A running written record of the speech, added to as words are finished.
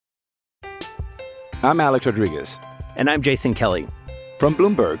I'm Alex Rodriguez. And I'm Jason Kelly. From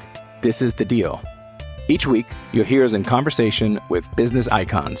Bloomberg, this is The Deal. Each week, you'll hear us in conversation with business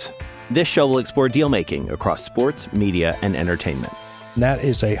icons. This show will explore deal-making across sports, media, and entertainment. That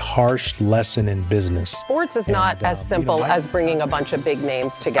is a harsh lesson in business. Sports is not as simple as bringing a bunch of big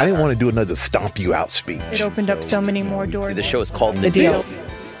names together. I didn't want to do another stomp you out speech. It opened up so many more doors. The show is called The Deal.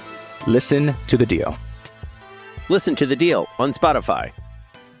 Listen to The Deal. Listen to The Deal on Spotify.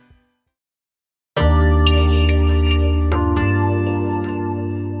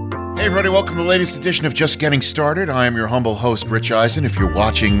 Hey everybody, welcome to the latest edition of Just Getting Started. I am your humble host, Rich Eisen. If you're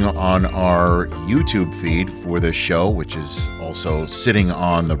watching on our YouTube feed for this show, which is also sitting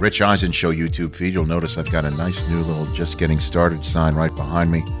on the Rich Eisen Show YouTube feed, you'll notice I've got a nice new little Just Getting Started sign right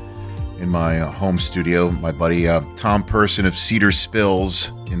behind me in my home studio. My buddy Tom Person of Cedar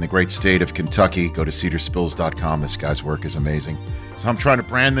Spills in the great state of Kentucky. Go to cedarspills.com. This guy's work is amazing. So I'm trying to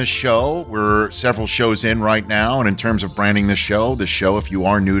brand this show. We're several shows in right now, and in terms of branding this show, if you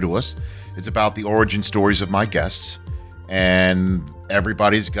are new to us, it's about the origin stories of my guests, and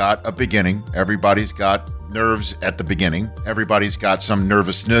everybody's got a beginning. Everybody's got nerves at the beginning. Everybody's got some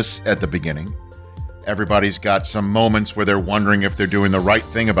nervousness at the beginning. Everybody's got some moments where they're wondering if they're doing the right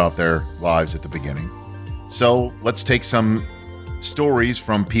thing about their lives at the beginning. So let's take some stories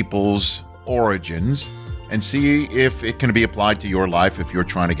from people's origins and see if it can be applied to your life if you're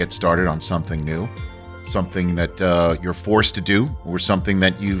trying to get started on something new, something that you're forced to do, or something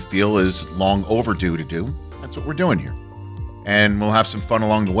that you feel is long overdue to do. That's what we're doing here. And we'll have some fun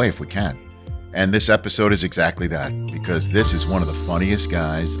along the way if we can. And this episode is exactly that, because this is one of the funniest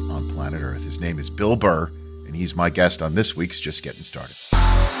guys on planet Earth. His name is Bill Burr, and he's my guest on this week's Just Getting Started.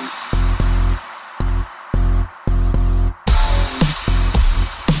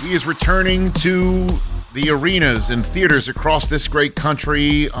 He is returning to the arenas and theaters across this great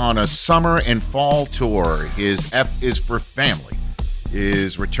country on a summer and fall tour. His F is for Family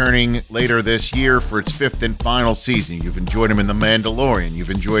is returning later this year for its fifth and final season. You've enjoyed him in The Mandalorian. You've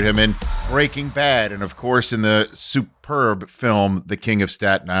enjoyed him in Breaking Bad. And, of course, in the superb film The King of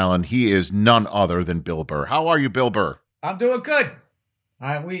Staten Island. He is none other than Bill Burr. How are you, Bill Burr? I'm doing good.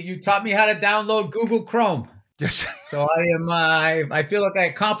 You taught me how to download Google Chrome. Yes. So I feel like I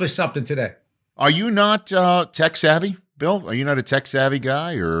accomplished something today. Are you not tech savvy, Bill? Are you not a tech savvy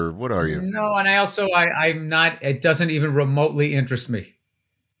guy, or what are you? No, and I'm not. It doesn't even remotely interest me.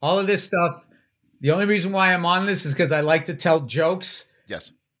 All of this stuff. The only reason why I'm on this is because I like to tell jokes.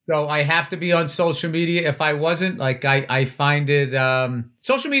 Yes. So I have to be on social media. If I wasn't, I find it.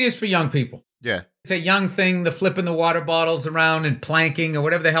 Social media is for young people. Yeah. It's a young thing. The flipping the water bottles around and planking or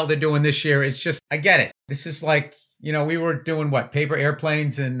whatever the hell they're doing this year. It's just, I get it. This is like, we were doing what? Paper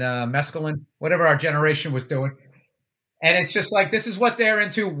airplanes and mescaline, whatever our generation was doing. And it's just like, this is what they're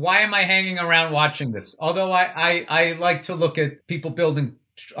into. Why am I hanging around watching this? Although I like to look at people building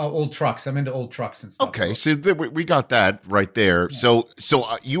old trucks. I'm into old trucks and stuff. Okay, so we got that right there. Yeah. So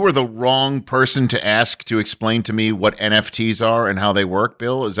you were the wrong person to ask to explain to me what NFTs are and how they work,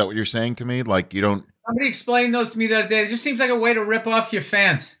 Bill? Is that what you're saying to me? Like, you don't... Somebody explained those to me the other day. It just seems like a way to rip off your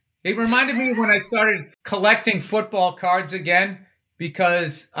fans. It reminded me of when I started collecting football cards again,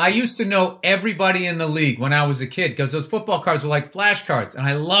 because I used to know everybody in the league when I was a kid, because those football cards were like flashcards, and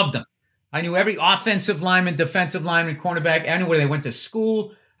I loved them. I knew every offensive lineman, defensive lineman, cornerback. I knew where they went to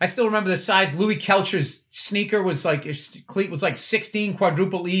school. I still remember the size. Louis Kelcher's sneaker was like, his cleat was like 16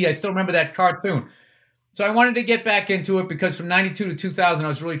 quadruple E. I still remember that cartoon. So I wanted to get back into it because from 92 to 2000, I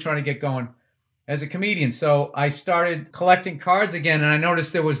was really trying to get going as a comedian. So I started collecting cards again, and I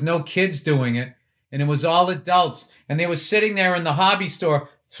noticed there was no kids doing it, and it was all adults. And they were sitting there in the hobby store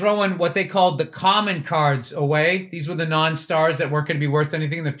throwing what they called the common cards away. These were the non-stars that weren't going to be worth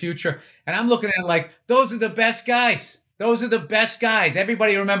anything in the future. And I'm looking at it like, those are the best guys. Those are the best guys.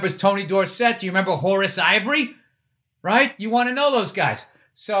 Everybody remembers Tony Dorsett. Do you remember Horace Ivory? Right? You want to know those guys.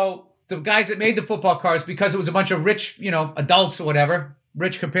 So the guys that made the football cards, because it was a bunch of rich, adults or whatever,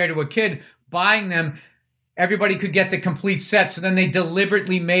 rich compared to a kid, buying them, everybody could get the complete set. So then they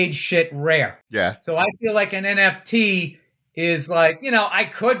deliberately made shit rare. Yeah. So I feel like an NFT is like, I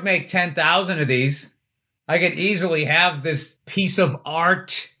could make 10,000 of these. I could easily have this piece of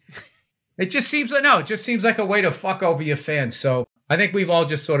art. It just seems like a way to fuck over your fans. So I think we've all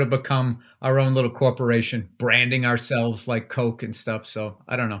just sort of become our own little corporation, branding ourselves like Coke and stuff. So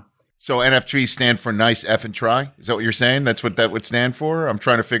I don't know. So NFTs stand for nice F and try? Is that what you're saying? That's what that would stand for? I'm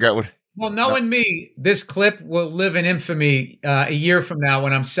trying to figure out what... Well, knowing me, this clip will live in infamy a year from now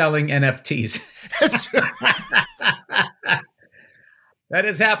when I'm selling NFTs. That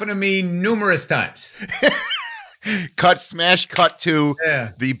has happened to me numerous times. cut to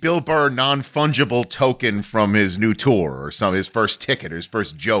the Bill Burr non-fungible token from his new tour or his first ticket, his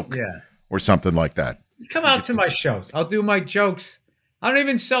first joke or something like that. Just come out to my shows. I'll do my jokes. I don't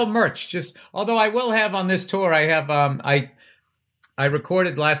even sell merch. Although I will have on this tour, I have, I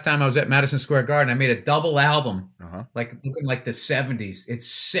recorded last time I was at Madison Square Garden. I made a double album, like looking like the 70s. It's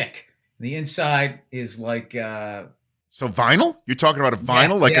sick. The inside is like... So vinyl? You're talking about a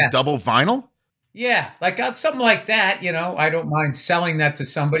vinyl, a double vinyl? Yeah, like something like that. You know, I don't mind selling that to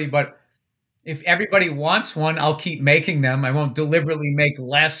somebody, but if everybody wants one, I'll keep making them. I won't deliberately make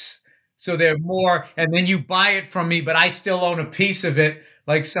less, so they're more. And then you buy it from me, but I still own a piece of it,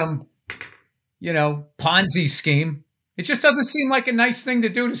 like some, Ponzi scheme. It just doesn't seem like a nice thing to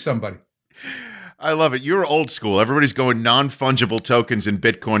do to somebody. I love it. You're old school. Everybody's going non-fungible tokens in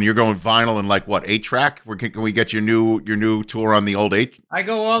Bitcoin. You're going vinyl and like what, 8-track? Can we get your new tour on the old 8? I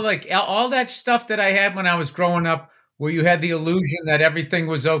go all that stuff that I had when I was growing up, where you had the illusion that everything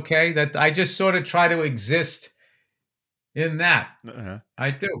was okay. That I just sort of try to exist in that.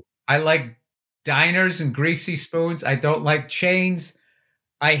 I do. I like diners and greasy spoons. I don't like chains.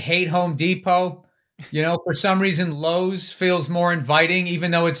 I hate Home Depot. For some reason, Lowe's feels more inviting,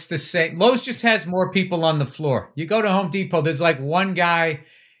 even though it's the same. Lowe's just has more people on the floor. You go to Home Depot, there's like one guy,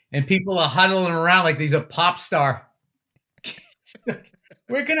 and people are huddling around like he's a pop star.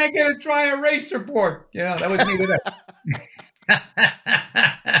 Where can I get a dry eraser board? That was me today.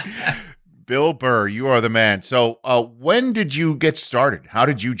 Bill Burr, you are the man. So when did you get started? How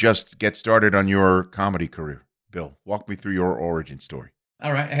did you just get started on your comedy career? Bill, walk me through your origin story.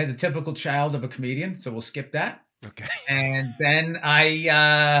 All right. I had the typical child of a comedian, so we'll skip that. Okay. And then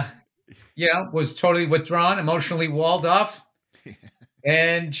I, was totally withdrawn, emotionally walled off,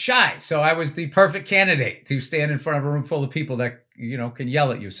 and shy. So I was the perfect candidate to stand in front of a room full of people that, can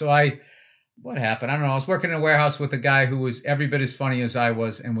yell at you. So what happened? I don't know. I was working in a warehouse with a guy who was every bit as funny as I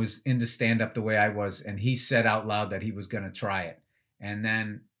was and was into stand-up the way I was. And he said out loud that he was going to try it. And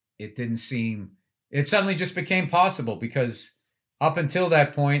then it suddenly just became possible because up until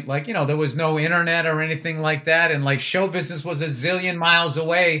that point, there was no internet or anything like that. And show business was a zillion miles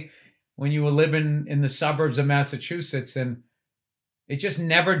away when you were living in the suburbs of Massachusetts. And it just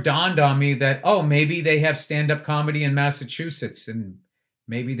never dawned on me that, maybe they have stand-up comedy in Massachusetts and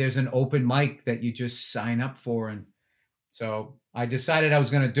maybe there's an open mic that you just sign up for. And so I decided I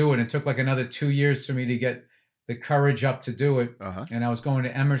was going to do it. It took another 2 years for me to get the courage up to do it. And I was going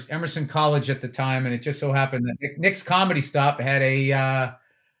to Emerson College at the time. And it just so happened that Nick's Comedy Stop had a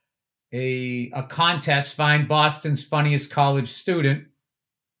contest, find Boston's funniest college student.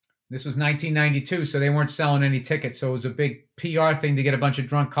 This was 1992. So they weren't selling any tickets. So it was a big PR thing to get a bunch of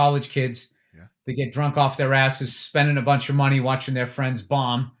drunk college kids to get drunk off their asses, spending a bunch of money watching their friends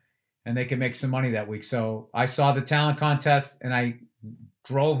bomb, and they could make some money that week. So I saw the talent contest and I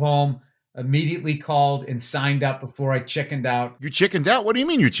drove home, immediately called and signed up before I chickened out. You chickened out? What do you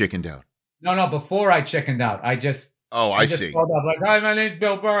mean you chickened out? No, before I chickened out. I see. Called up like, hi, my name's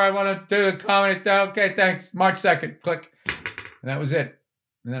Bill Burr. I want to do the comedy. Okay, thanks. March 2nd. Click. And that was it.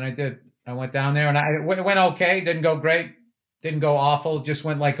 And then I did. I went down there and it went okay. Didn't go great. Didn't go awful. Just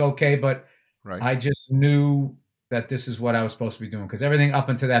went okay. But I just knew that this is what I was supposed to be doing. Because everything up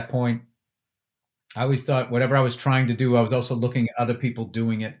until that point, I always thought whatever I was trying to do, I was also looking at other people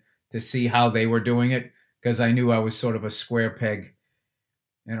doing it to see how they were doing it. Because I knew I was sort of a square peg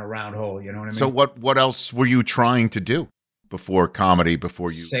in a round hole. You know what I mean? So what else were you trying to do before comedy,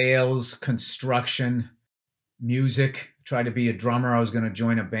 Sales, construction, music. Tried to be a drummer. I was going to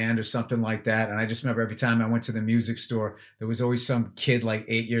join a band or something like that. And I just remember every time I went to the music store, there was always some kid 8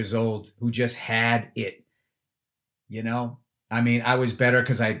 years old who just had it. I mean, I was better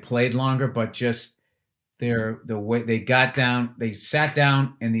because I played longer, but just the way they got down, they sat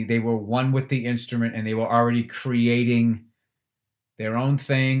down and they were one with the instrument and they were already creating their own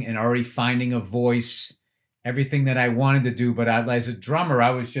thing and already finding a voice. Everything that I wanted to do, but as a drummer, I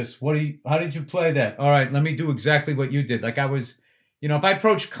was just, how did you play that? All right, let me do exactly what you did. I was, if I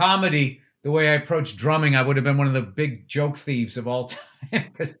approached comedy the way I approached drumming, I would have been one of the big joke thieves of all time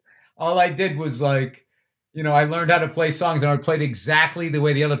because all I did was I learned how to play songs and I played exactly the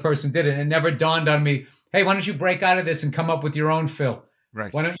way the other person did it. And it never dawned on me, hey, why don't you break out of this and come up with your own fill?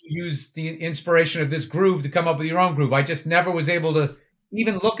 Right. Why don't you use the inspiration of this groove to come up with your own groove? I just never was able to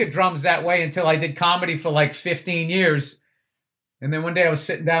even look at drums that way until I did comedy for 15 years. And then one day I was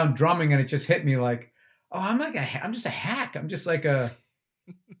sitting down drumming and it just hit me I'm just a hack. I'm just what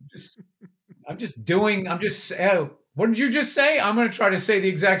did you just say? I'm going to try to say the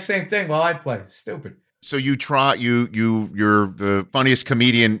exact same thing while I play. Stupid. So you're the funniest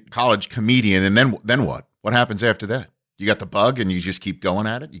college comedian. And then what? What happens after that? You got the bug and you just keep going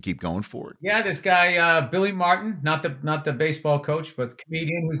at it? You keep going for it? Yeah, this guy, Billy Martin, not the baseball coach, but the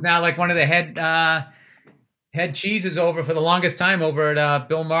comedian who's now like one of the head cheeses over for the longest time over at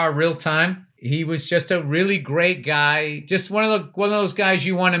Bill Maher Real Time. He was just a really great guy. Just one of those guys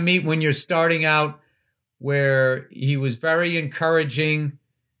you want to meet when you're starting out, where he was very encouraging,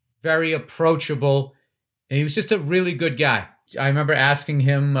 very approachable. And he was just a really good guy. I remember asking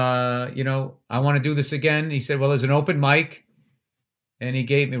him, I want to do this again. He said, well, there's an open mic. And he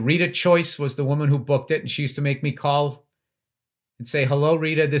gave me, Rita Choice was the woman who booked it. And she used to make me call and say, hello,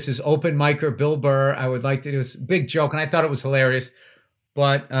 Rita, this is open micer Bill Burr. I would like to do this big joke. And I thought it was hilarious.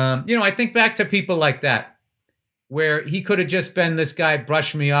 But, I think back to people like that, where he could have just been this guy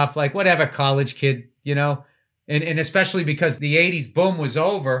brushing me off like, whatever, college kid, and especially because the 80s boom was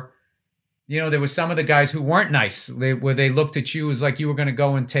over. There was some of the guys who weren't nice, where they looked at you as like you were going to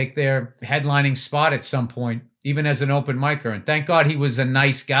go and take their headlining spot at some point, even as an open micer. And thank God he was a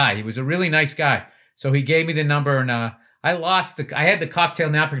nice guy. He was a really nice guy. So he gave me the number, and I had the cocktail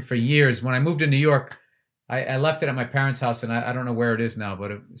napkin for years. When I moved to New York, I left it at my parents' house, and I don't know where it is now,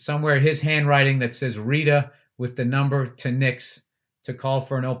 but somewhere his handwriting that says Rita with the number to Nick's to call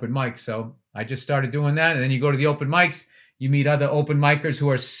for an open mic. So I just started doing that. And then you go to the open mics, you meet other open micers who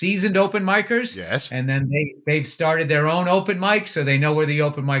are seasoned open micers. Yes. And then they've started their own open mic, so they know where the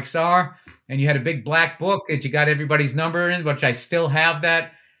open mics are. And you had a big black book that you got everybody's number in, which I still have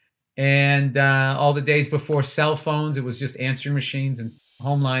that. And all the days before cell phones, it was just answering machines and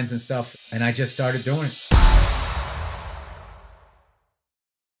home lines and stuff. And I just started doing it.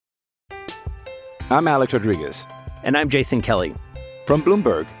 I'm Alex Rodriguez. And I'm Jason Kelly. From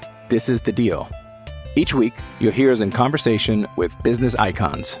Bloomberg, this is The Deal. Each week, you'll hear us in conversation with business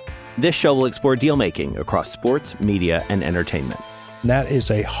icons. This show will explore deal-making across sports, media, and entertainment. That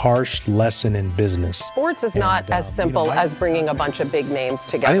is a harsh lesson in business. Sports is not as simple as bringing a bunch of big names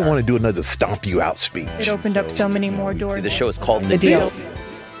together. I didn't want to do another stomp you out speech. It opened up so many more doors. The show is called The Deal.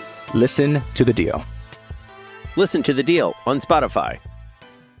 Listen to The Deal. Listen to The Deal on Spotify.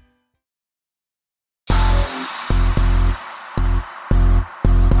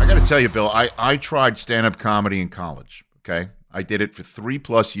 I got to tell you, Bill, I tried stand-up comedy in college, okay? I did it for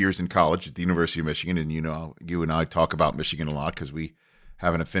 3+ years in college at the University of Michigan, and you and I talk about Michigan a lot because we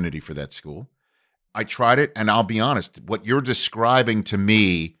have an affinity for that school. I tried it, and I'll be honest, what you're describing to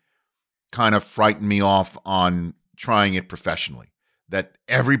me kind of frightened me off on trying it professionally, that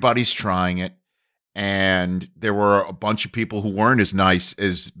everybody's trying it, and there were a bunch of people who weren't as nice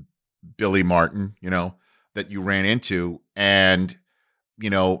as Billy Martin, that you ran into, and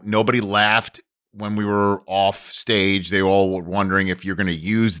nobody laughed when we were off stage. They all were wondering if you're going to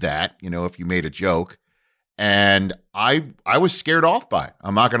use that, if you made a joke. And I was scared off by it.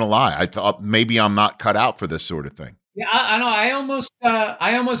 I'm not going to lie. I thought maybe I'm not cut out for this sort of thing. Yeah, I know.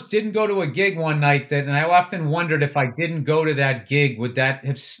 I almost didn't go to a gig one night and I often wondered if I didn't go to that gig, would that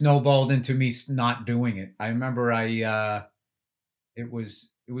have snowballed into me not doing it? I remember it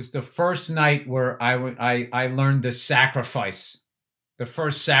was the first night where I learned the sacrifice. The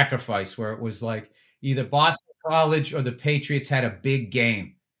first sacrifice, where it was like either Boston College or the Patriots had a big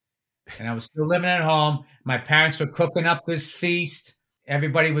game. And I was still living at home. My parents were cooking up this feast.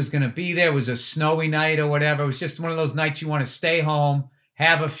 Everybody was going to be there. It was a snowy night or whatever. It was just one of those nights you want to stay home,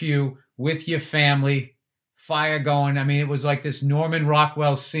 have a few with your family, fire going. I mean, it was like this Norman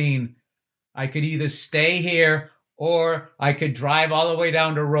Rockwell scene. I could either stay here or I could drive all the way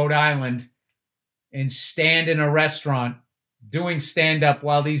down to Rhode Island and stand in a restaurant doing stand-up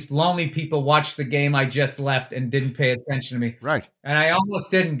while these lonely people watched the game I just left and didn't pay attention to me. Right. And I almost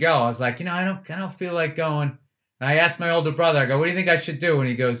didn't go. I was like, I don't feel like going. And I asked my older brother, I go, what do you think I should do? And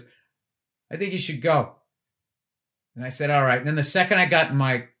he goes, I think you should go. And I said, all right. And then the second I got in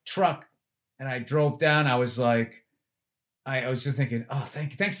my truck and I drove down, I was like, I was just thinking, oh,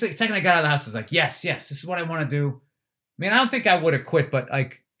 thanks. The second I got out of the house, I was like, yes, this is what I want to do. I mean, I don't think I would have quit, but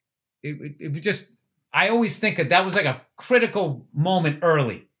like, it was just, I always think that was like a critical moment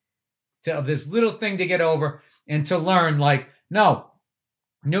early of this little thing to get over and to learn, like, no,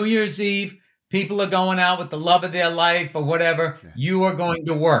 New Year's Eve, people are going out with the love of their life or whatever. Yeah. You are going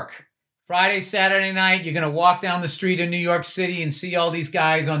to work. Friday, Saturday night, you're going to walk down the street in New York City and see all these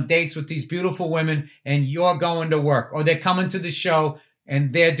guys on dates with these beautiful women, and you're going to work. Or they're coming to the show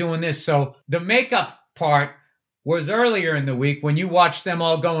and they're doing this. So the makeup part was earlier in the week when you watched them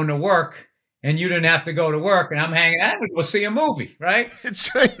all going to work. And you didn't have to go to work, and I'm hanging out. We'll see a movie, right?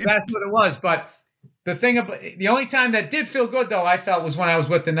 That's what it was. But the only time that did feel good, though, I felt was when I was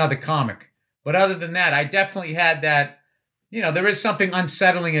with another comic. But other than that, I definitely had that. There is something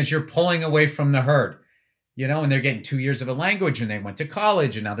unsettling as you're pulling away from the herd, and they're getting 2 years of a language, and they went to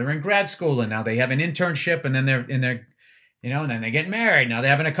college, and now they're in grad school, and now they have an internship, and then they're in their, and then they get married. Now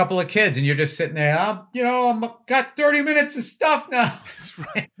they're having a couple of kids, and you're just sitting there, I've got 30 minutes of stuff now. That's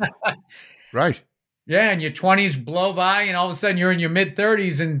right. Right. Yeah, and your 20s blow by, and all of a sudden you're in your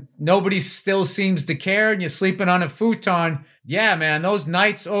mid-30s, and nobody still seems to care, and you're sleeping on a futon. Yeah, man, those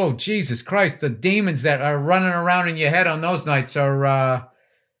nights, oh, Jesus Christ, the demons that are running around in your head on those nights are,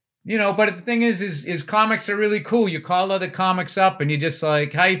 but the thing is comics are really cool. You call other comics up, and you're just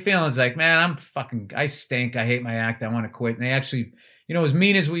like, how you feeling? It's like, man, I stink. I hate my act. I want to quit. And they actually, as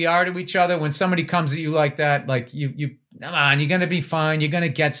mean as we are to each other, when somebody comes at you like that, like you come on, you're going to be fine. You're going to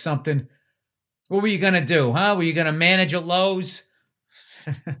get something. What were you going to do, huh? Were you going to manage a Lowe's?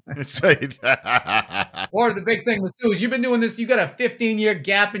 Or the big thing with Sue is you've been doing this. You got a 15-year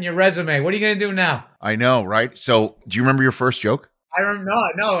gap in your resume. What are you going to do now? I know, right? So do you remember your first joke? I don't know.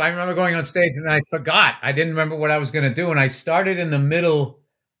 No, I remember going on stage and I forgot. I didn't remember what I was going to do. And I started in the middle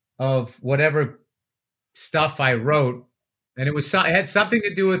of whatever stuff I wrote. And it had something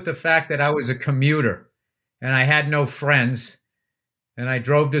to do with the fact that I was a commuter and I had no friends. And I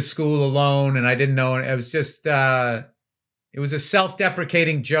drove to school alone and I didn't know. It was just, it was a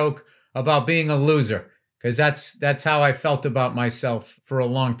self-deprecating joke about being a loser. Because that's how I felt about myself for a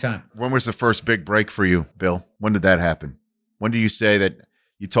long time. When was the first big break for you, Bill? When did that happen? When do you say that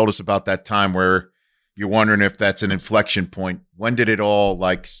you told us about that time where you're wondering if that's an inflection point? When did it all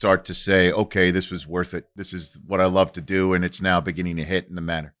start to say, okay, this was worth it. This is what I love to do. And it's now beginning to hit in the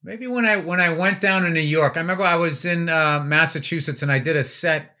manner. Maybe when I went down to New York, I remember I was in Massachusetts and I did a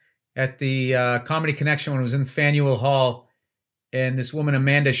set at the Comedy Connection when I was in Faneuil Hall. And this woman,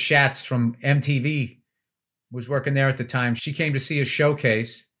 Amanda Schatz from MTV, was working there at the time. She came to see a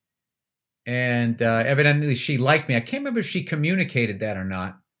showcase. And evidently she liked me. I can't remember if she communicated that or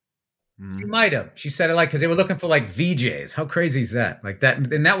not. She might have. She said it because they were looking for VJs. How crazy is that? Like that.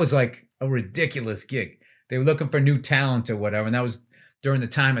 And that was like a ridiculous gig. They were looking for new talent or whatever. And that was during the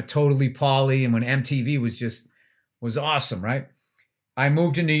time of Totally Pauly and when MTV was awesome, right? I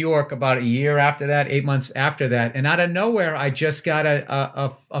moved to New York about a year after that, 8 months after that. And out of nowhere, I just got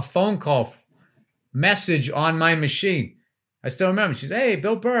a phone call message on my machine. I still remember. She said, hey,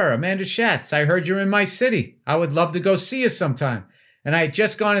 Bill Burr, Amanda Schatz, I heard you're in my city. I would love to go see you sometime. And I had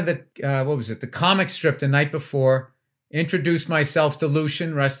just gone to the comic strip the night before, introduced myself to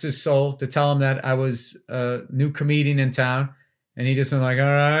Lucian, rest his soul, to tell him that I was a new comedian in town. And he just went like, all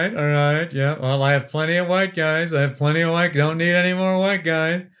right, yeah, well, I have plenty of white guys. Don't need any more white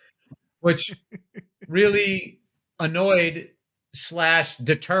guys. Which really annoyed /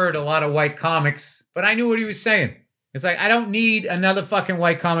 deterred a lot of white comics. But I knew what he was saying. It's like, I don't need another fucking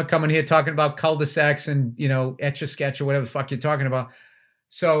white comic coming here talking about cul-de-sacs and, Etch-a-Sketch or whatever the fuck you're talking about.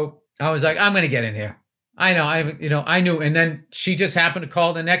 So I was like, I'm going to get in here. I knew. And then she just happened to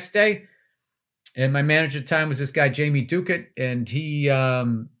call the next day. And my manager at the time was this guy, Jamie Ducat. And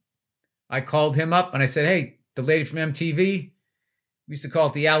I called him up and I said, hey, the lady from MTV, we used to call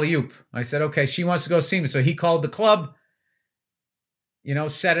it the alley-oop. I said, okay, she wants to go see me. So he called the club.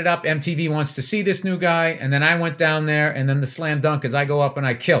 Set it up. MTV wants to see this new guy. And then I went down there and then the slam dunk is I go up and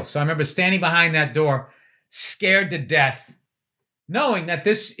I kill. So I remember standing behind that door, scared to death, knowing that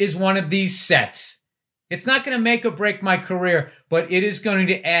this is one of these sets. It's not going to make or break my career, but it is going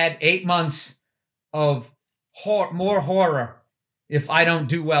to add 8 months of more horror if I don't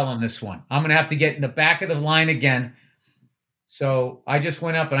do well on this one. I'm going to have to get in the back of the line again. So I just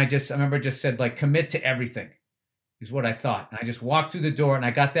went up and I remember just said commit to everything. Is what I thought. And I just walked through the door and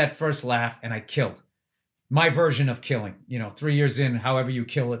I got that first laugh and I killed. My version of killing, 3 years in, however you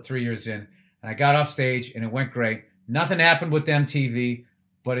kill it 3 years in. And I got off stage and it went great. Nothing happened with MTV,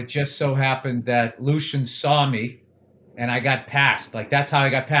 but it just so happened that Lucian saw me and I got passed. That's how I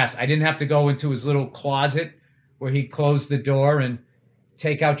got passed. I didn't have to go into his little closet where he'd close the door and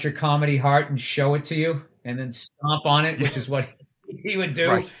take out your comedy heart and show it to you and then stomp on it, which is what he would do.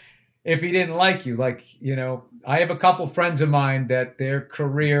 Right. If he didn't like you. I have a couple friends of mine that their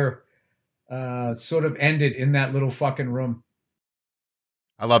career sort of ended in that little fucking room.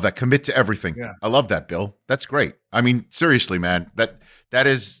 I love that. Commit to everything. Yeah. I love that, Bill. That's great. I mean, seriously, man, that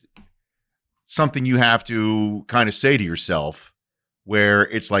is something you have to kind of say to yourself where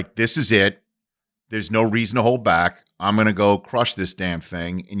it's like, this is it. There's no reason to hold back. I'm going to go crush this damn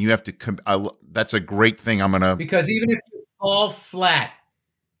thing. And you have to, that's a great thing. Because even if you fall flat,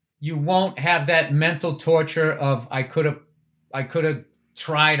 you won't have that mental torture of I could have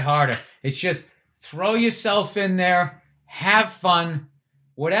tried harder. It's just throw yourself in there, have fun.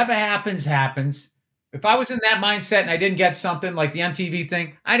 Whatever happens, happens. if I was in that mindset and I didn't get something like the MTV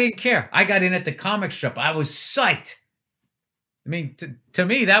thing, I didn't care. I got in at the comic strip. I was psyched. I mean, to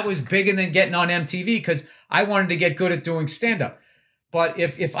me, that was bigger than getting on MTV because I wanted to get good at doing stand-up. But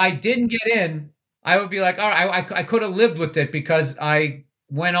if I didn't get in, I would be like, all right, I could have lived with it because I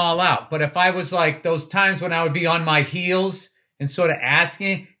went all out. But if I was like those times when I would be on my heels and sort of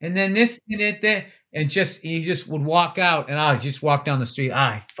asking, and then this and that, and he just would walk out, and I just walk down the street.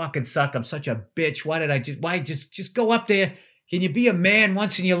 I fucking suck. I'm such a bitch. Why just go up there? Can you be a man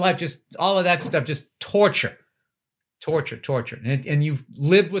once in your life? Just all of that stuff, just torture. And you've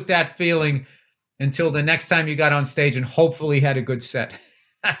lived with that feeling until the next time you got on stage and hopefully had a good set.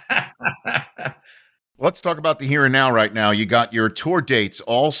 Let's talk about the here and now right now. You got your tour dates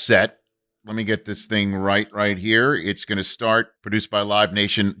all set. Let me get this thing right here. It's going to start, produced by Live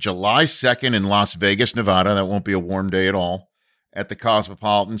Nation, July 2nd in Las Vegas, Nevada. That won't be a warm day at all. At the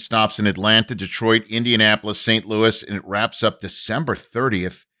Cosmopolitan, stops in Atlanta, Detroit, Indianapolis, St. Louis, and it wraps up December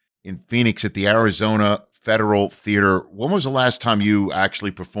 30th in Phoenix at the Arizona Federal Theater. When was the last time you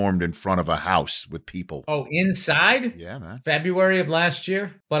actually performed in front of a house with people? Oh, inside? Yeah, man. February of last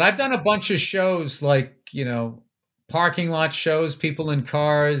year. But I've done a bunch of shows like, parking lot shows, people in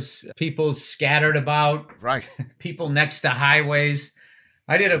cars, people scattered about, right? People next to highways.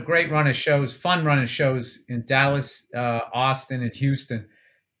 I did a great run of shows, fun run of shows in Dallas, Austin, and Houston.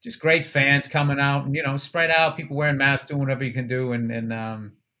 Just great fans coming out and, spread out, people wearing masks, doing whatever you can do.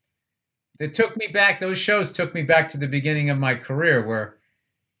 And it took me back. Those shows took me back to the beginning of my career where,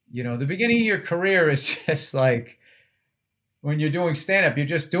 the beginning of your career is just like when you're doing stand-up, you're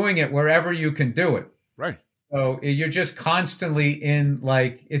just doing it wherever you can do it. Right. So you're just constantly in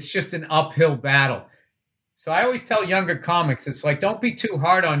it's just an uphill battle. So I always tell younger comics, it's like, don't be too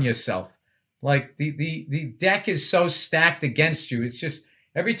hard on yourself. Like the deck is so stacked against you. It's just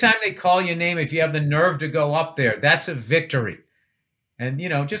every time they call your name, if you have the nerve to go up there, that's a victory. And,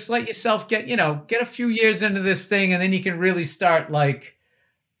 just let yourself get a few years into this thing and then you can really start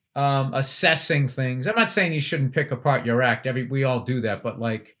assessing things. I'm not saying you shouldn't pick apart your act. We all do that. But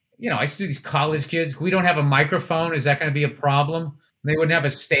I used to do these college kids. We don't have a microphone. Is that going to be a problem? They wouldn't have a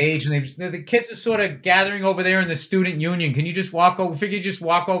stage. And the kids are sort of gathering over there in the student union. Can you just walk over? Figure you just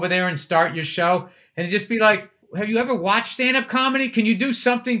walk over there and start your show. And just be like, have you ever watched stand-up comedy? Can you do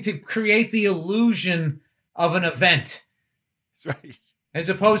something to create the illusion of an event? That's right. As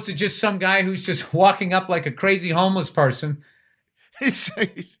opposed to just some guy who's just walking up like a crazy homeless person.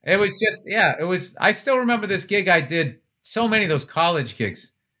 It was, I still remember this gig I did, so many of those college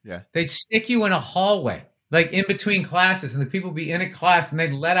gigs. Yeah. They'd stick you in a hallway, like in between classes, and the people would be in a class and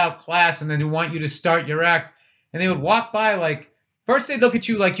they'd let out class and then they want you to start your act. And they would walk by first they'd look at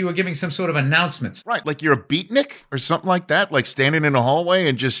you like you were giving some sort of announcements. Right. Like you're a beatnik or something like that, like standing in a hallway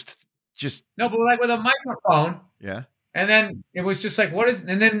and just. No, but with a microphone. Yeah. And then it was just like,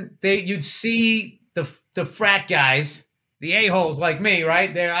 and then you'd see the frat guys, the a-holes like me,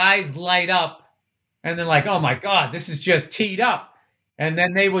 right? Their eyes light up and they're like, oh my God, this is just teed up. And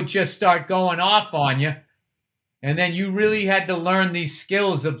then they would just start going off on you. And then you really had to learn these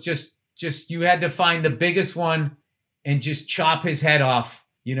skills of just you had to find the biggest one and just chop his head off.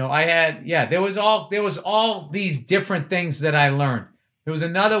 There was all these different things that I learned. There was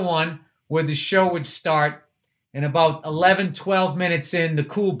another one where the show would start and about 11, 12 minutes in, the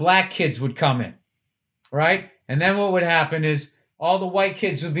cool black kids would come in, right? And then what would happen is all the white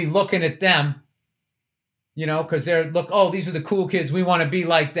kids would be looking at them, because these are the cool kids. We want to be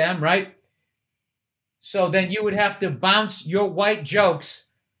like them, right? So then you would have to bounce your white jokes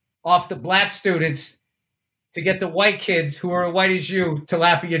off the black students to get the white kids who are white as you to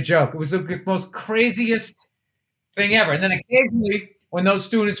laugh at your joke. It was the most craziest thing ever. And then occasionally when those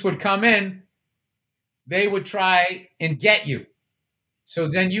students would come in, they would try and get you. So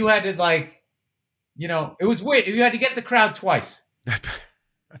then you had to it was weird. You had to get the crowd twice.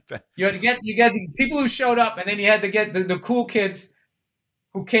 You had to get the people who showed up, and then you had to get the cool kids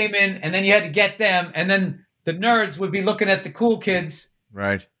who came in, and then you had to get them, and then the nerds would be looking at the cool kids.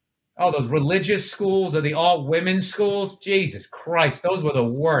 Right. Oh, those religious schools or the all women's schools. Jesus Christ. Those were the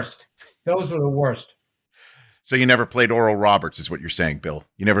worst. So you never played Oral Roberts is what you're saying, Bill.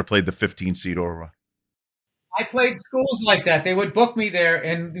 You never played the 15-seat Oral. I played schools like that. They would book me there.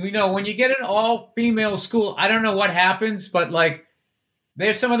 And, when you get an all-female school, I don't know what happens, but,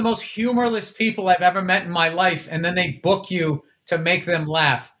 they're some of the most humorless people I've ever met in my life. And then they book you to make them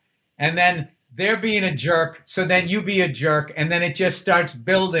laugh. And then they're being a jerk, so then you be a jerk. And then it just starts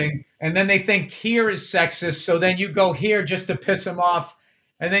building. And then they think here is sexist, so then you go here just to piss them off.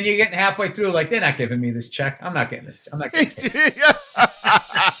 And then you're getting halfway through, they're not giving me this check. I'm not getting this.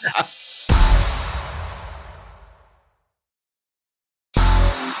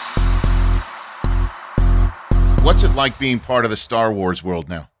 like being part of the Star Wars world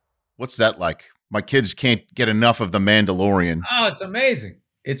now? What's that like? My kids can't get enough of The Mandalorian. Oh, it's amazing.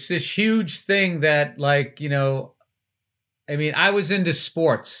 It's this huge thing that, like, you know, I mean, I was into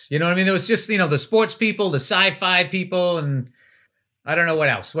sports. You know what I mean? There was just, you know, the sports people, the sci-fi people, and I don't know what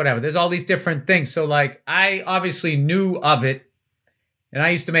else, whatever. There's all these different things. So, like, I obviously knew of it, and I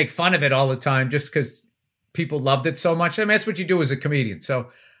used to make fun of it all the time just because people loved it so much. I mean, that's what you do as a comedian.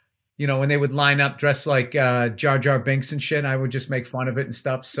 So, you know, when they would line up dressed like Jar Jar Binks and shit, I would just make fun of it and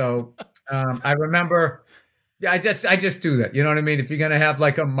stuff. So I remember, I just do that. You know what I mean? If you're going to have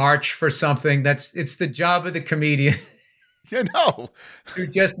like a march for something, it's the job of the comedian. You know, to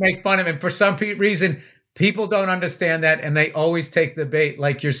just make fun of it. And for some reason, people don't understand that, and they always take the bait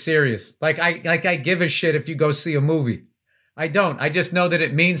like you're serious. Like I give a shit if you go see a movie. I don't. I just know that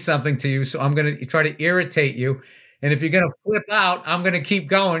it means something to you, so I'm going to try to irritate you. And if you're going to flip out, I'm going to keep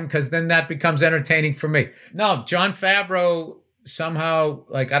going because then that becomes entertaining for me. No, Jon Favreau somehow,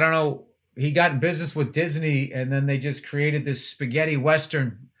 like, I don't know, he got in business with Disney, and then they just created this spaghetti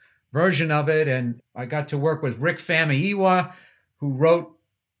Western version of it. And I got to work with Rick Famuyiwa, who wrote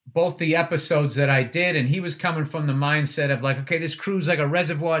both the episodes that I did. And he was coming from the mindset of like, okay, this crew's like a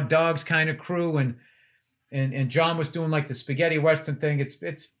Reservoir Dogs kind of crew. And John was doing like the spaghetti Western thing.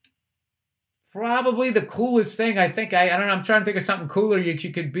 It's probably the coolest thing. I think, I don't know, I'm trying to think of something cooler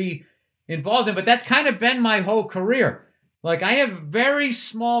you could be involved in, but that's kind of been my whole career. Like, I have very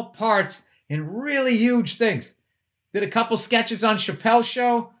small parts in really huge things. Did a couple sketches on Chappelle's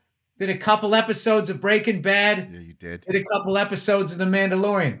Show. Did a couple episodes of Breaking Bad. Yeah, you did. Did a couple episodes of The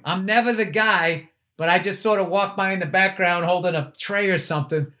Mandalorian. I'm never the guy, but I just sort of walk by in the background holding a tray or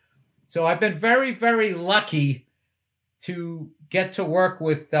something. So I've been very, very lucky to get to work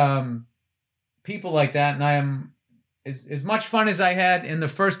with people like that. And I am as much fun as I had in the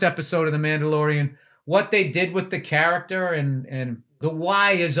first episode of The Mandalorian. What they did with the character and the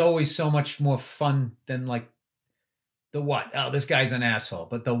why is always so much more fun than like the what. Oh, this guy's an asshole.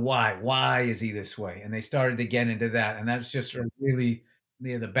 But the why. Why is he this way? And they started to get into that. And that's just really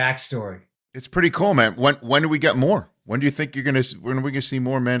the backstory. It's pretty cool, man. When do we get more? When do you think when are we gonna see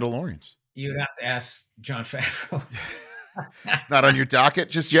more Mandalorians? You'd have to ask Jon Favreau. It's not on your docket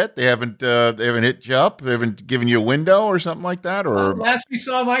just yet. They haven't hit you up. They haven't given you a window or something like that. Or last we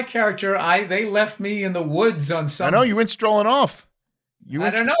saw my character, they left me in the woods on some. I know you went strolling off. I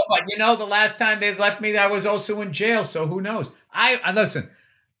don't know, but you know, the last time they left me, I was also in jail. So who knows? I listen.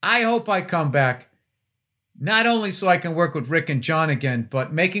 I hope I come back, not only so I can work with Rick and John again,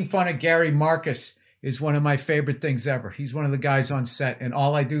 but making fun of Gary Marcus is one of my favorite things ever. He's one of the guys on set, and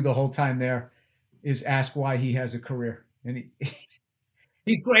all I do the whole time there is ask why he has a career. And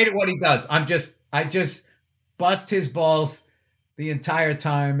he's great at what he does. I just bust his balls the entire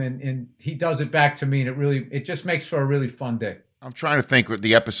time, and he does it back to me, and it just makes for a really fun day. I'm trying to think what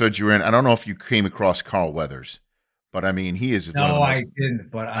the episodes you were in. I don't know if you came across Carl Weathers, but I mean, he is. No, I didn't.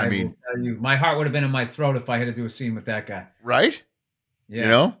 But I will tell you, my heart would have been in my throat if I had to do a scene with that guy. Right? Yeah. You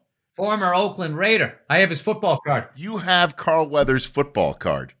know, former Oakland Raider. I have his football card. You have Carl Weathers' football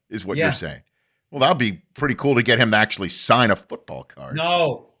card, is what you're saying. Well, that'd be pretty cool to get him to actually sign a football card.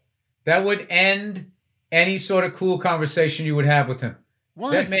 No, that would end any sort of cool conversation you would have with him.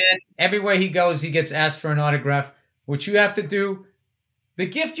 Why? That man, everywhere he goes, he gets asked for an autograph. What you have to do, the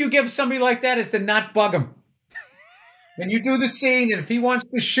gift you give somebody like that is to not bug him. When you do the scene, and if he wants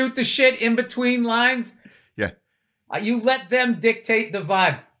to shoot the shit in between lines, you let them dictate the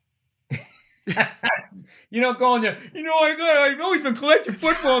vibe. You don't go in there, I've always been collecting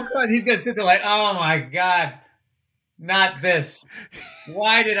football cards. He's going to sit there like, oh my God, not this.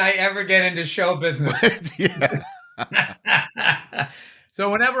 Why did I ever get into show business?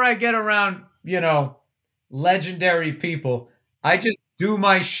 So whenever I get around, legendary people, I just do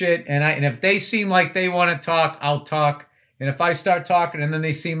my shit. And if they seem like they want to talk, I'll talk. And if I start talking and then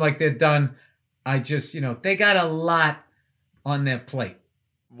they seem like they're done, I just, they got a lot on their plate.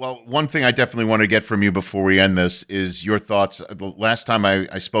 Well, one thing I definitely want to get from you before we end this is your thoughts. The last time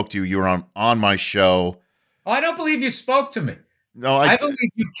I spoke to you, you were on my show. Oh, I don't believe you spoke to me. No, I believe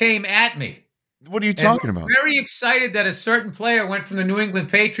you came at me. What are you talking about? Very excited that a certain player went from the New England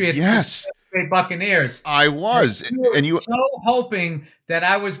Patriots to the Buccaneers. I was. And you were so hoping that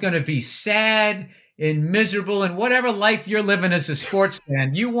I was going to be sad and miserable and whatever life you're living as a sports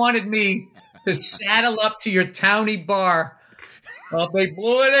fan. You wanted me to saddle up to your towny bar. Well, they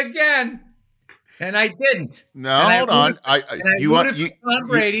blew it again, and I didn't. No, hold on. You want Tom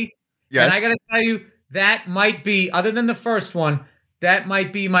Brady? Yes. And I got to tell you, that might be, other than the first one, that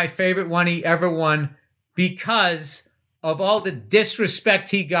might be my favorite one he ever won because of all the disrespect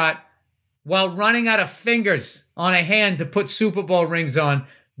he got while running out of fingers on a hand to put Super Bowl rings on.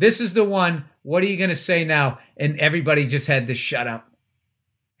 This is the one. What are you going to say now? And everybody just had to shut up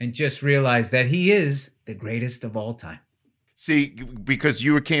and just realize that he is the greatest of all time. See, because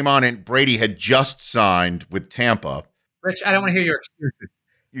you came on and Brady had just signed with Tampa. Rich, I don't want to hear your excuses.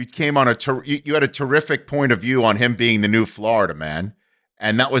 You came on you had a terrific point of view on him being the new Florida man,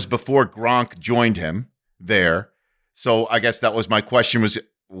 and that was before Gronk joined him there. So I guess that was my question: was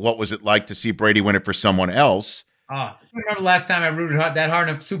what was it like to see Brady win it for someone else? I remember last time I rooted that hard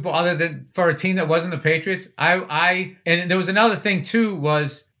in a Super Bowl, other than for a team that wasn't the Patriots. And there was another thing too,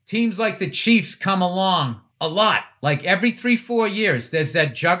 was teams like the Chiefs come along a lot, like every 3-4 years. There's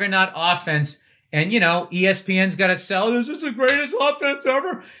that juggernaut offense. And, ESPN's got to sell this is the greatest offense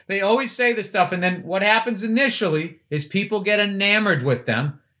ever. They always say this stuff. And then what happens initially is people get enamored with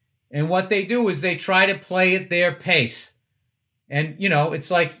them. And what they do is they try to play at their pace. And, it's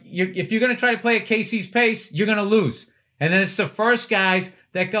like if you're going to try to play at KC's pace, you're going to lose. And then it's the first guys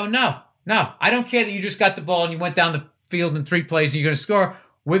that go, no, I don't care that you just got the ball and you went down the field in 3 plays and you're going to score.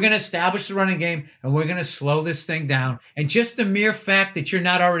 We're going to establish the running game, and we're going to slow this thing down. And just the mere fact that you're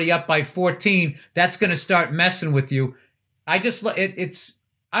not already up by 14, that's going to start messing with you. I don't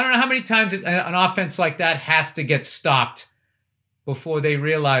know how many times an offense like that has to get stopped before they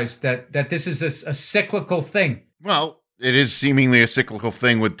realize that this is a cyclical thing. Well, it is seemingly a cyclical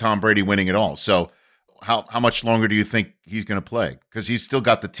thing with Tom Brady winning it all. So how much longer do you think he's going to play? Because he's still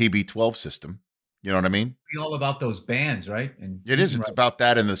got the TB12 system. You know what I mean? It's all about those bands, right? And it is. It's about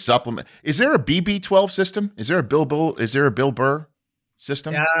that and the supplement. Is there a BB12 system? Is there a Bill Burr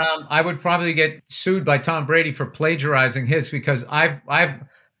system? I would probably get sued by Tom Brady for plagiarizing his, because I've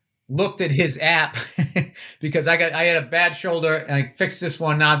looked at his app because I had a bad shoulder and I fixed this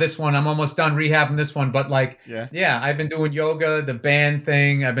one. Now this one, I'm almost done rehabbing this one. But yeah, I've been doing yoga, the band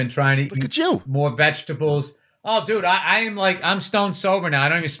thing. I've been trying to eat more vegetables. Oh, dude, I'm stone sober now. I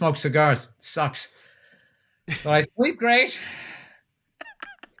don't even smoke cigars. It sucks. But I sleep great.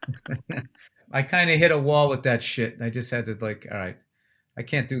 I kind of hit a wall with that shit. I just had to all right, I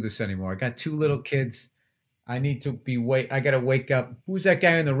can't do this anymore. I got 2 little kids. I need to I got to wake up. Who's that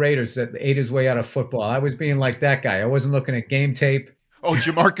guy in the Raiders that ate his way out of football? I was being like that guy. I wasn't looking at game tape. Oh,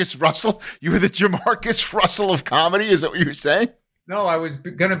 Jamarcus Russell? You were the Jamarcus Russell of comedy? Is that what you were saying? No, I was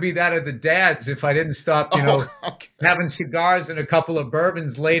going to be that of the dads if I didn't stop, having cigars and a couple of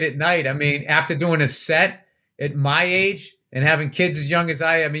bourbons late at night. I mean, after doing a set at my age and having kids as young as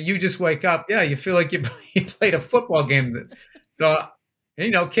I you just wake up. Yeah, you feel like you played a football game. So,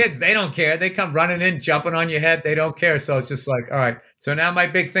 kids, they don't care. They come running in, jumping on your head. They don't care. So it's just like, all right. So now my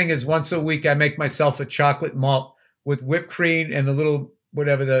big thing is once a week I make myself a chocolate malt with whipped cream and a little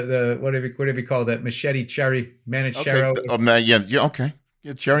whatever whatever you call that, machete cherry, Manichero. Okay. Okay.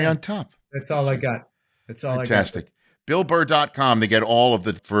 Yeah, cherry on top. That's all I got. That's all Fantastic. I got. BillBurr.com. They get all of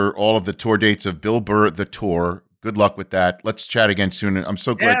the tour dates of Bill Burr, the tour. Good luck with that. Let's chat again soon. I'm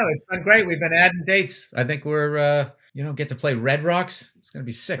so glad. Yeah, it's been great. We've been adding dates. I think we're, get to play Red Rocks. It's going to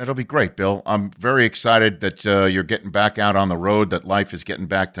be sick. That'll be great, Bill. I'm very excited that you're getting back out on the road, that life is getting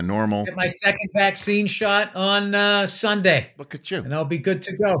back to normal. Get my second vaccine shot on Sunday. Look at you. And I'll be good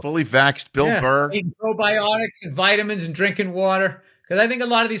to go. Fully vaxxed Bill Burr. Eating probiotics and vitamins and drinking water. Because I think a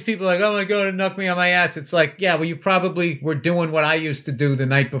lot of these people are like, oh my God, it knocked me on my ass. It's like, yeah, well, you probably were doing what I used to do the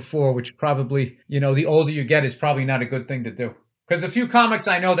night before, which probably, the older you get is probably not a good thing to do. Because a few comics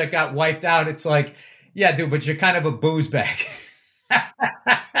I know that got wiped out, it's like, yeah, dude, but you're kind of a booze bag.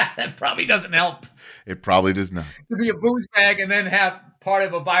 That probably doesn't help. It probably does not. To be a booze bag and then have part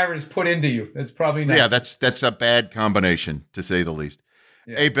of a virus put into you. That's probably not. Yeah, that's a bad combination, to say the least.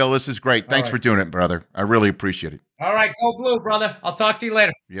 Yeah. Hey, Bill, this is great. Thanks for doing it, brother. I really appreciate it. All right, go blue, brother. I'll talk to you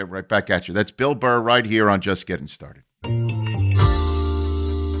later. Yeah, right back at you. That's Bill Burr right here on Just Getting Started.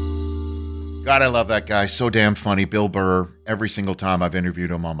 God, I love that guy. So damn funny. Bill Burr, every single time I've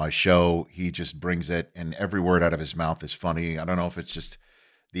interviewed him on my show, he just brings it, and every word out of his mouth is funny. I don't know if it's just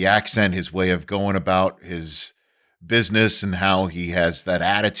the accent, his way of going about his business and how he has that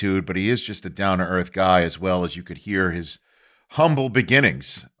attitude, but he is just a down-to-earth guy, as well as you could hear his humble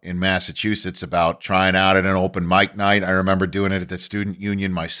beginnings in Massachusetts about trying out at an open mic night. I remember doing it at the student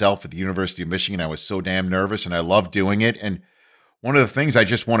union myself at the University of Michigan. I was so damn nervous, and I loved doing it. And one of the things I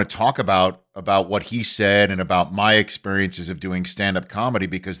just want to talk about what he said and about my experiences of doing stand-up comedy,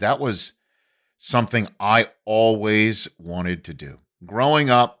 because that was something I always wanted to do. Growing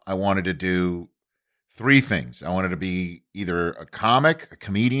up, I wanted to do 3 things. I wanted to be either a comic, a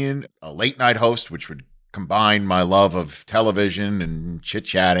comedian, a late-night host, which would combine my love of television and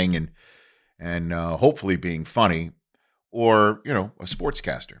chit-chatting and hopefully being funny, or, a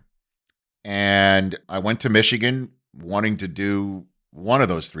sportscaster. And I went to Michigan wanting to do one of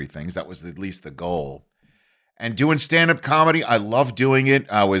those three things. That was at least the goal. And doing stand-up comedy, I love doing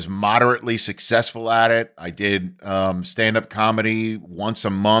it. I was moderately successful at it. I did stand-up comedy once a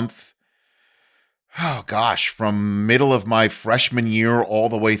month. Oh, gosh, from middle of my freshman year all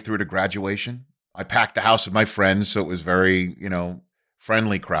the way through to graduation. I packed the house with my friends, so it was very,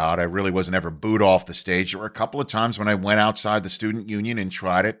 friendly crowd. I really wasn't ever booed off the stage. There were a couple of times when I went outside the student union and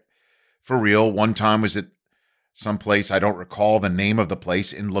tried it for real. One time was at someplace, I don't recall the name of the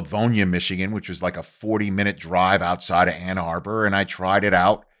place, in Livonia, Michigan, which was like a 40-minute drive outside of Ann Arbor. And I tried it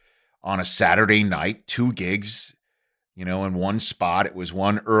out on a Saturday night, 2 gigs, in one spot. It was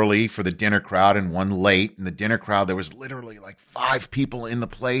one early for the dinner crowd and one late. In the dinner crowd, there was literally like 5 people in the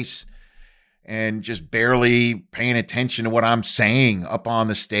place and just barely paying attention to what I'm saying up on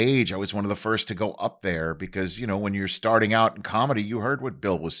the stage. I was one of the first to go up there because, when you're starting out in comedy, you heard what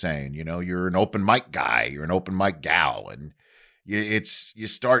Bill was saying. You're an open mic guy, you're an open mic gal, and you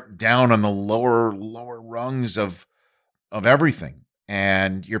start down on the lower rungs of everything.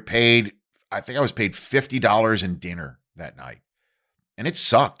 And you're paid, I think I was paid $50 in dinner that night. And it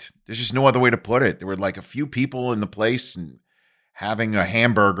sucked. There's just no other way to put it. There were like a few people in the place and having a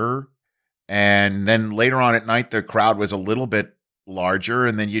hamburger. And then later on at night, the crowd was a little bit larger.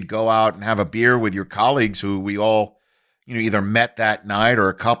 And then you'd go out and have a beer with your colleagues who we all, either met that night, or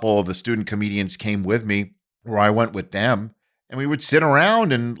a couple of the student comedians came with me, or I went with them. And we would sit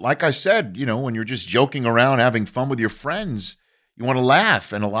around. And like I said, when you're just joking around, having fun with your friends, you want to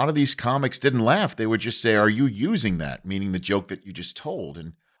laugh. And a lot of these comics didn't laugh. They would just say, "Are you using that?" Meaning the joke that you just told.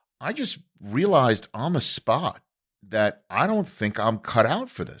 And I just realized on the spot that I don't think I'm cut out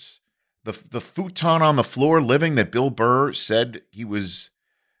for this. The futon on the floor living that Bill Burr said he was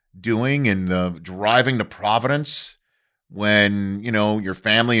doing, and the driving to Providence when, your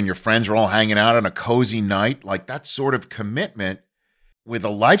family and your friends are all hanging out on a cozy night, like that sort of commitment with a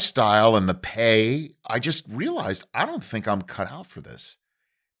lifestyle and the pay, I just realized I don't think I'm cut out for this.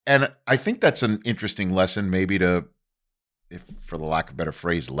 And I think that's an interesting lesson, maybe if for the lack of a better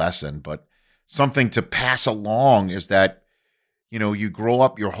phrase, lesson, but something to pass along is that, you grow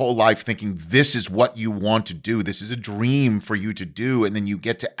up your whole life thinking this is what you want to do. This is a dream for you to do. And then you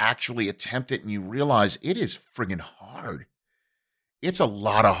get to actually attempt it and you realize it is friggin' hard. It's a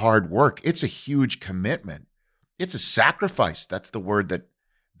lot of hard work. It's a huge commitment. It's a sacrifice. That's the word that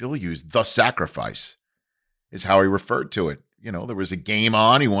Bill used. The sacrifice is how he referred to it. There was a game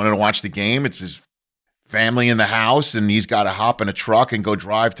on. He wanted to watch the game. It's his family in the house, and he's got to hop in a truck and go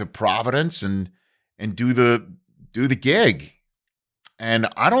drive to Providence and do the gig. And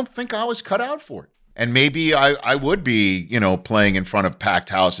I don't think I was cut out for it. And maybe I would be, playing in front of packed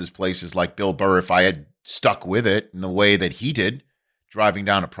houses, places like Bill Burr, if I had stuck with it in the way that he did, driving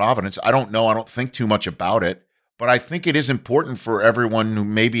down to Providence. I don't know. I don't think too much about it. But I think it is important for everyone who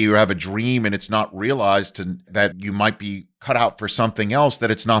maybe you have a dream and it's not realized that you might be cut out for something else,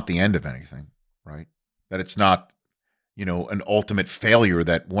 that it's not the end of anything, right? That it's not, an ultimate failure,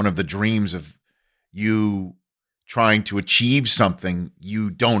 that one of the dreams of you trying to achieve something you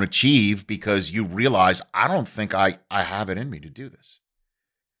don't achieve because you realize, I don't think I have it in me to do this.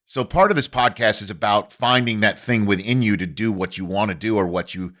 So part of this podcast is about finding that thing within you to do what you want to do, or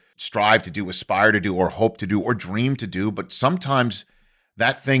what you strive to do, aspire to do, or hope to do, or dream to do. But sometimes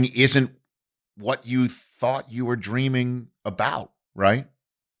that thing isn't what you thought you were dreaming about, right?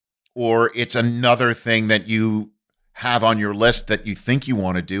 Or it's another thing that you have on your list that you think you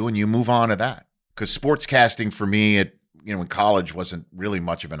want to do, and you move on to that. Because sportscasting for me in college wasn't really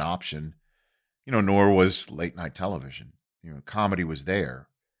much of an option, nor was late night television. Comedy was there.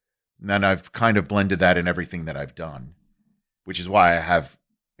 And then I've kind of blended that in everything that I've done, which is why I have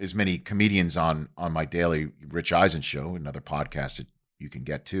as many comedians on my daily Rich Eisen show, another podcast that you can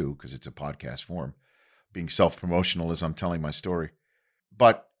get to because it's a podcast form, being self-promotional as I'm telling my story.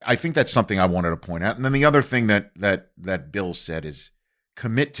 But I think that's something I wanted to point out. And then the other thing that Bill said is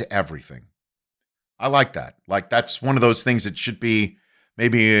commit to everything. I like that. Like, that's one of those things that should be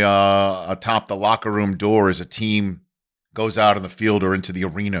maybe atop the locker room door as a team goes out in the field or into the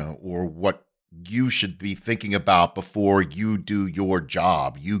arena, or what you should be thinking about before you do your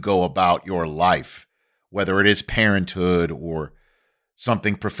job. You go about your life, whether it is parenthood or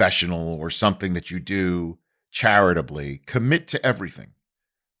something professional or something that you do charitably. Commit to everything.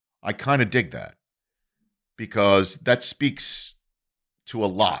 I kind of dig that, because that speaks to a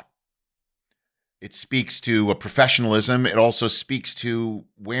lot. It speaks to a professionalism. It also speaks to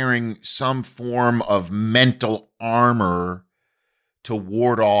wearing some form of mental armor to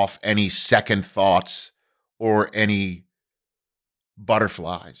ward off any second thoughts or any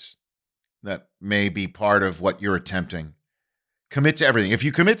butterflies. that may be part of what you're attempting. Commit to everything. If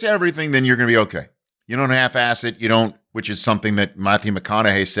you commit to everything, then you're going to be okay. You don't half-ass it. You don't, which is something that Matthew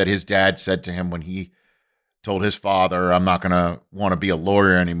McConaughey said his dad said to him when he told his father, I'm not going to want to be a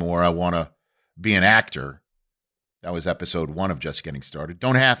lawyer anymore. I want to be an actor. That was episode 1 of Just Getting Started.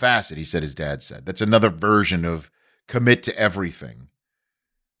 Don't half-ass it, he said his dad said. That's another version of commit to everything.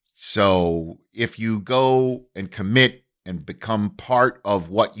 So if you go and commit and become part of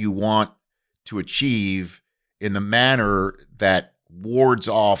what you want to achieve in the manner that wards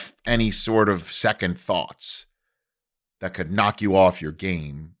off any sort of second thoughts that could knock you off your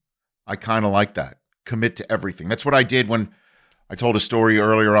game, I kind of like that. Commit to everything. That's what I did when I told a story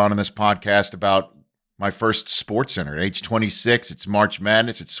earlier on in this podcast about my first Sports Center. At age 26, it's March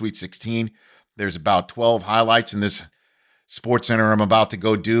Madness. It's Sweet 16. There's about 12 highlights in this Sports Center I'm about to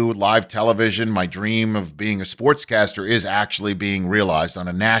go do. Live television. My dream of being a sportscaster is actually being realized on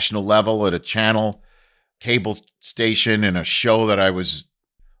a national level at a channel, cable station, and a show that I was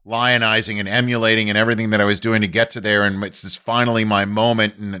lionizing and emulating and everything that I was doing to get to there. And it's just finally my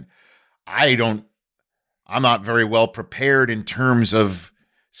moment. And I'm not very well prepared in terms of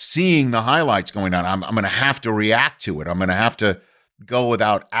seeing the highlights going on. I'm going to have to react to it. I'm going to have to go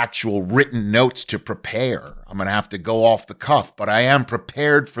without actual written notes to prepare. I'm going to have to go off the cuff, but I am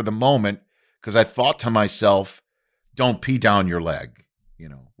prepared for the moment because I thought to myself, don't pee down your leg. You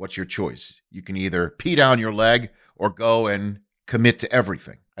know, what's your choice? You can either pee down your leg or go and commit to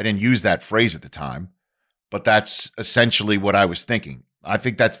everything. I didn't use that phrase at the time, but that's essentially what I was thinking. I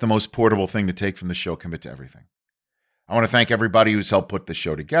think that's the most portable thing to take from the show, commit to everything. I want to thank everybody who's helped put the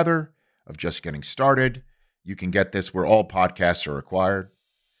show together, of Just Getting Started. You can get this where all podcasts are acquired.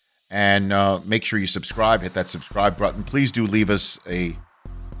 And make sure you subscribe, hit that subscribe button. Please do leave us a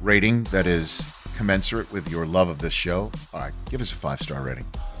rating that is commensurate with your love of this show. All right, give us a 5-star rating.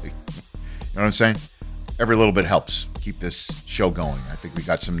 You know what I'm saying? Every little bit helps keep this show going. I think we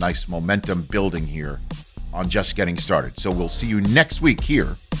got some nice momentum building here on Just Getting Started. So we'll see you next week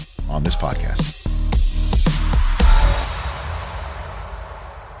here on this podcast.